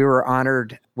clubhouse. We were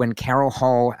honored when Carol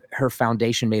Hall, her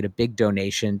foundation, made a big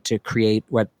donation to create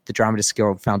what the Dramatists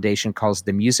Guild Foundation calls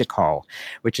the Music Hall,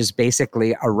 which is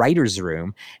basically a writer's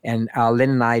room. And Lynn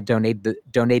and I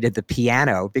donated the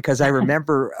piano, because I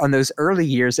remember on those early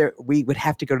years, we would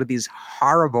have to go to these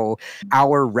horrible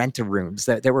hour rent-a-rooms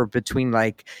that were between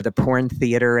like the Porn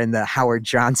Theater and the Howard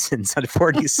Johnson's on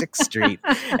 46th Street.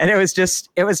 And it was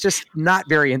just not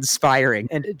very inspiring.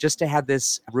 And just to have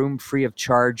this room free of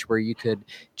charge where you could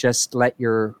just let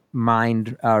your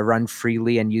mind run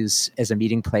freely and use as a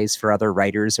meeting place for other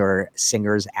writers or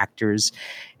singers, actors.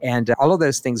 And all of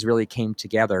those things really came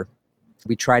together.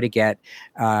 We try to get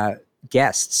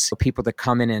guests, people to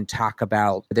come in and talk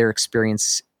about their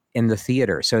experience in the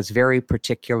theater. So it's very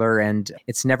particular, and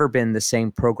it's never been the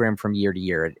same program from year to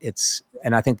year.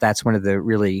 And I think that's one of the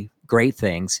really great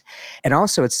things. And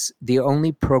also, it's the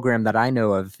only program that I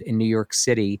know of in New York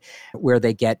City where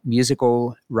they get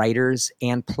musical writers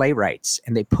and playwrights,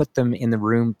 and they put them in the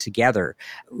room together.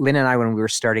 Lynn and I, when we were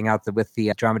starting out with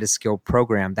the Dramatists Guild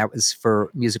program, that was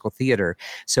for musical theater.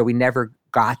 So we never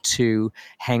got to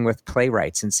hang with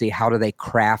playwrights and see how do they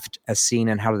craft a scene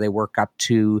and how do they work up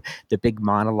to the big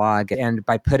monologue. And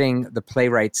by putting the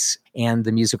playwrights and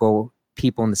the musical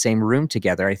people in the same room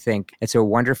together, I think it's a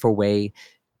wonderful way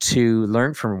to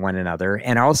learn from one another.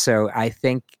 And also, I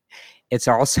think it's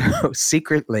also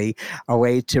secretly a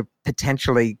way to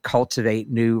potentially cultivate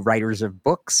new writers of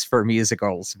books for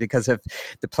musicals, because if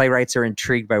the playwrights are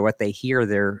intrigued by what they hear,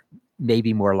 they're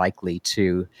maybe more likely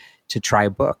to try a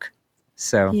book.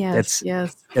 So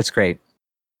that's great.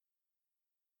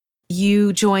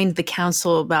 You joined the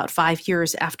council about 5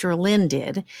 years after Lynn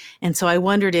did. And so I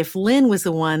wondered if Lynn was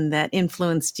the one that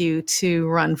influenced you to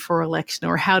run for election,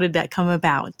 or how did that come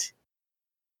about?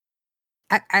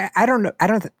 I don't know. I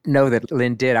don't know that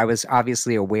Lynn did. I was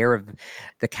obviously aware of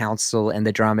the council and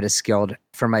the Dramatists Guild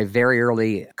from my very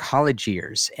early college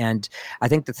years. And I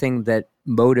think the thing that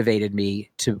motivated me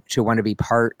to want to be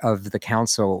part of the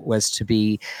council was to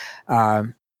be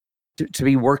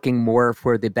working more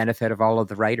for the benefit of all of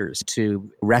the writers, to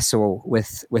wrestle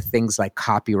with things like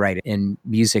copyright and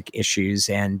music issues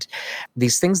and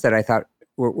these things that I thought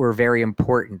were very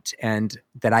important and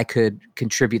that I could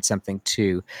contribute something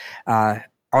to.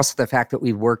 Also, the fact that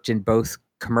we worked in both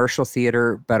commercial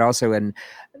theater, but also in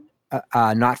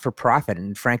not-for-profit.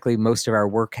 And frankly, most of our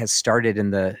work has started in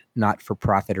the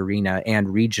not-for-profit arena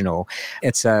and regional.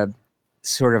 It's a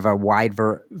sort of a wide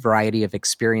variety of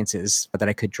experiences that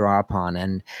I could draw upon.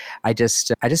 And I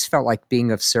just felt like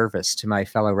being of service to my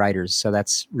fellow writers. So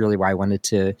that's really why I wanted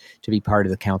to be part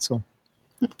of the council.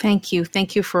 Thank you.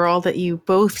 Thank you for all that you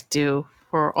both do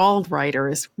for all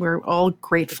writers. We're all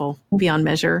grateful beyond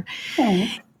measure. Okay.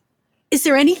 Is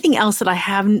there anything else that I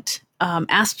haven't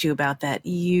asked you about that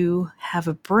you have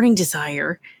a burning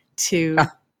desire to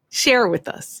share with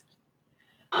us?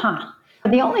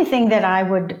 The only thing that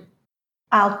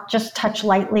I'll just touch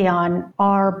lightly on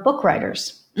are book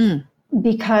writers.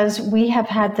 Because we have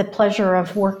had the pleasure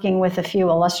of working with a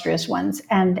few illustrious ones.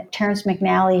 And Terrence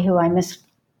McNally, who I miss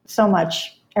so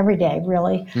much every day,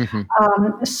 really.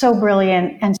 So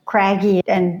brilliant and craggy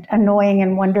and annoying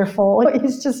and wonderful.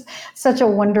 He's just such a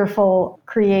wonderful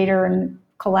creator and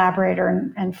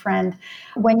collaborator and friend.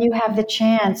 When you have the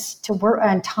chance to work,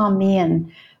 and Tom Meehan,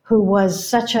 who was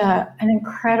such an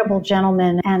incredible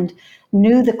gentleman and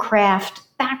knew the craft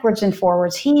backwards and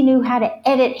forwards. He knew how to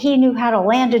edit. He knew how to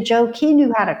land a joke. He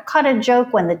knew how to cut a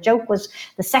joke when the joke was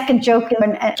the second joke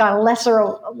and got a lesser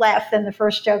laugh than the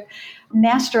first joke.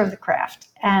 Master of the craft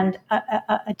and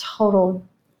a total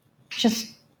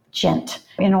just gent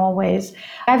in all ways.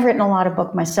 I've written a lot of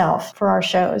book myself for our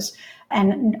shows.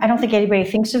 And I don't think anybody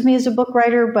thinks of me as a book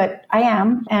writer, but I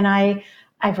am. And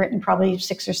I've written probably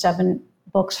 6 or 7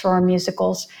 books for our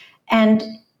musicals. And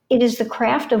it is the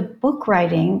craft of book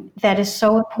writing that is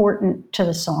so important to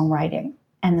the songwriting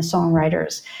and the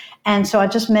songwriters. And so I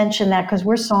just mentioned that because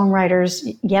we're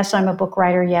songwriters. Yes, I'm a book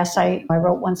writer. Yes, I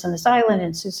wrote Once on This Island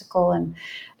and Seussical and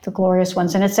The Glorious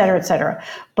Ones and et cetera, et cetera.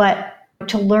 But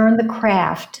to learn the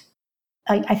craft,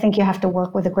 I think you have to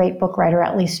work with a great book writer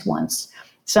at least once.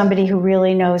 Somebody who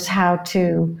really knows how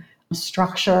to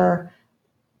structure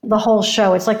the whole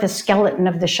show. It's like the skeleton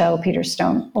of the show, Peter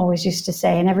Stone always used to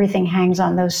say, and everything hangs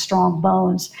on those strong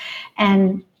bones.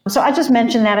 And so I just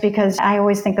mentioned that because I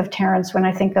always think of Terrence when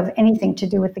I think of anything to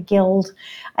do with the Guild.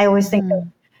 I always think of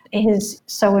he's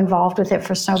so involved with it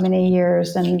for so many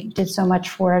years and did so much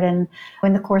for it. And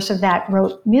in the course of that,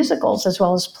 wrote musicals as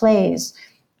well as plays,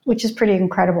 which is pretty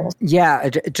incredible. Yeah,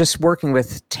 just working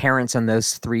with Terrence on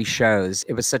those 3 shows,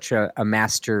 it was such a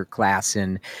master class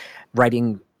in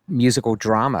writing musical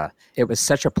drama. It was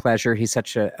such a pleasure. He's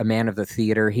such a man of the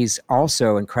theater. He's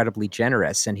also incredibly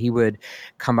generous, and he would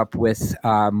come up with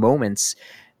moments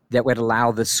that would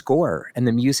allow the score and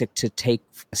the music to take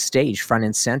stage front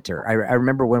and center. I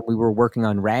remember when we were working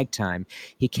on Ragtime,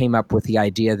 he came up with the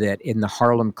idea that in the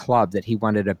Harlem Club that he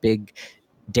wanted a big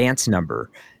dance number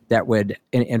that would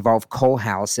involve Cole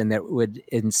House and that would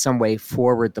in some way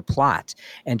forward the plot.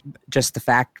 And just the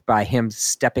fact by him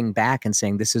stepping back and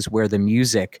saying, this is where the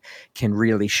music can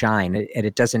really shine. And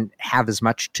it doesn't have as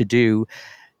much to do,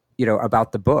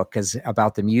 about the book as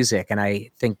about the music. And I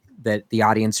think that the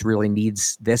audience really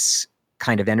needs this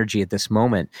kind of energy at this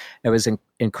moment. It was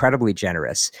incredibly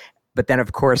generous. But then,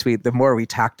 of course, the more we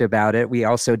talked about it, we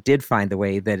also did find the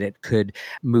way that it could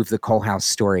move the Cole House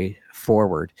story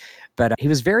forward. But he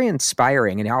was very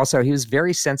inspiring, and also he was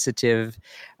very sensitive,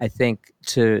 I think,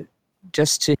 to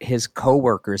his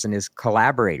coworkers and his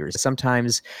collaborators.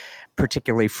 Sometimes,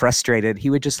 particularly frustrated, he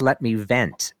would just let me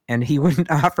vent, and he wouldn't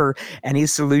offer any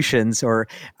solutions or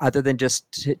other than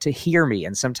just to hear me.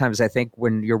 And sometimes I think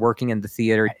when you're working in the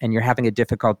theater and you're having a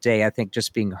difficult day, I think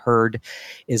just being heard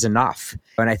is enough.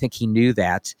 And I think he knew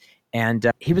that.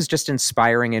 And he was just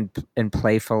inspiring and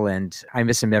playful, and I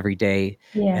miss him every day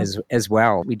as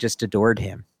well. We just adored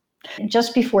him.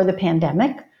 Just before the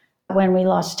pandemic, when we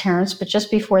lost Terrence, but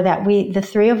just before that, the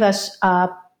 3 of us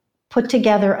put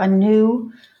together a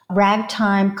new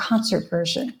ragtime concert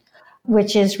version,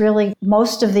 which is really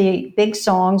most of the big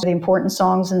songs, the important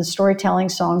songs and the storytelling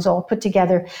songs all put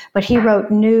together. But he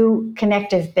wrote new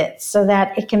connective bits so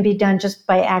that it can be done just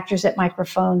by actors at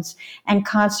microphones and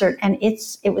concert. And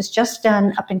it was just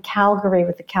done up in Calgary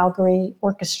with the Calgary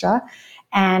Orchestra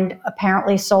and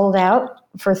apparently sold out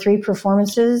for 3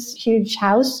 performances, huge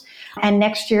house. And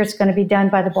next year it's going to be done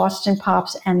by the Boston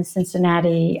Pops and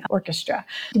Cincinnati Orchestra.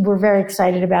 We're very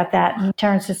excited about that. And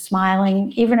Terrence is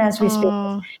smiling, even as we speak.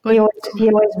 He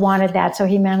always wanted that, so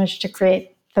he managed to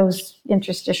create those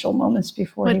interstitial moments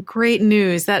before. What great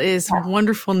news. That is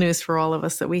wonderful news for all of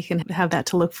us that we can have that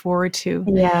to look forward to.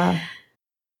 Yeah.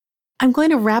 I'm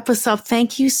going to wrap us up.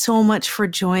 Thank you so much for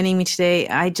joining me today.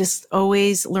 I just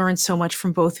always learn so much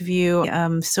from both of you.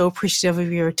 I'm so appreciative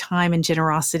of your time and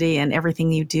generosity and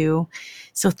everything you do.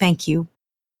 So thank you.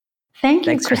 Thank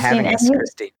you, Thanks for having us,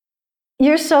 Christine.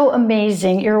 You're so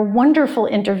amazing. You're a wonderful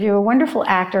interviewer, a wonderful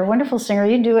actor, a wonderful singer.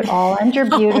 You do it all, and you're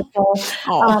beautiful.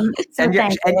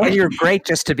 And you're great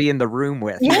just to be in the room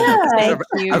with. Yeah,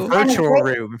 a virtual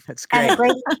room. It's great. And a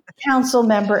great council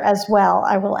member as well,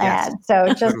 I will add.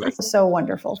 So just so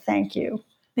wonderful. Thank you.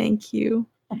 Thank you.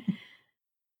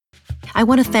 I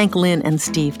want to thank Lynn and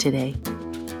Steve today.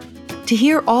 To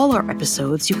hear all our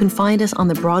episodes, you can find us on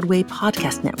the Broadway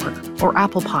Podcast Network or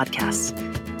Apple Podcasts.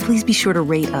 Please be sure to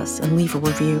rate us and leave a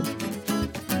review.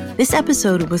 This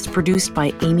episode was produced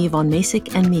by Amy Von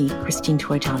Masick and me, Christine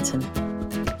Toy Johnson.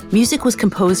 Music was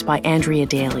composed by Andrea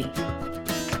Daly.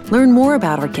 Learn more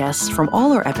about our guests from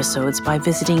all our episodes by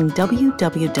visiting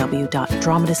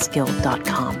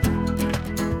www.dramatists.guild.com.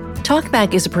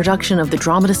 Talkback is a production of the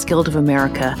Dramatists Guild of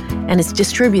America and is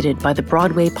distributed by the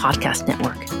Broadway Podcast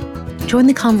Network. Join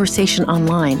the conversation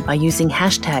online by using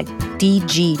hashtag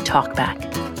DGTalkback.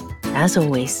 As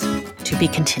always, to be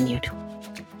continued.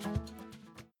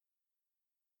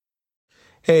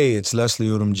 Hey, it's Leslie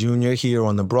Odom Jr. here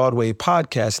on the Broadway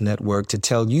Podcast Network to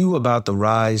tell you about the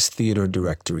Rise Theater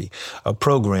Directory, a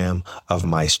program of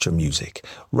Maestro Music.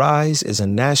 Rise is a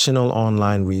national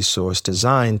online resource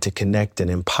designed to connect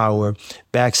and empower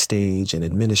backstage and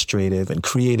administrative and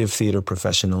creative theater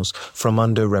professionals from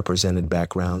underrepresented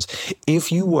backgrounds.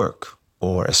 If you work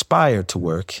or aspire to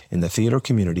work in the theater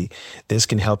community, this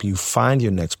can help you find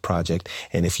your next project.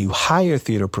 And if you hire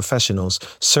theater professionals,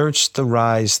 search the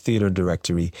Rise Theater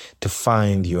Directory to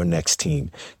find your next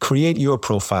team. Create your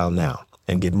profile now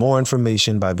and get more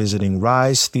information by visiting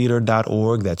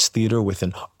risetheater.org. That's theater with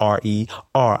an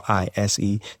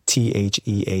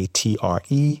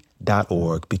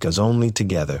RERISETHEATRE.org, because only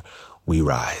together we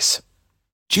rise.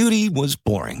 Judy was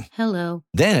boring. Hello.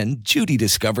 Then Judy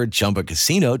discovered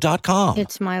ChumbaCasino.com.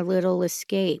 It's my little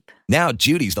escape. Now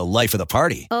Judy's the life of the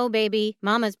party. Oh, baby,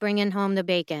 mama's bringing home the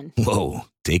bacon. Whoa,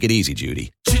 take it easy,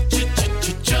 Judy.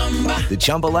 The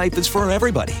Chumba life is for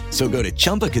everybody. So go to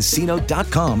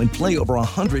ChumbaCasino.com and play over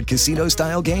 100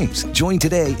 casino-style games. Join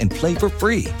today and play for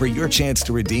free for your chance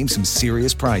to redeem some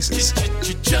serious prizes.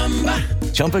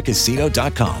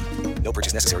 ChumbaCasino.com. No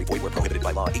purchase necessary. Void where prohibited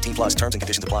by law. 18+ terms and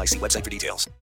conditions apply. See website for details.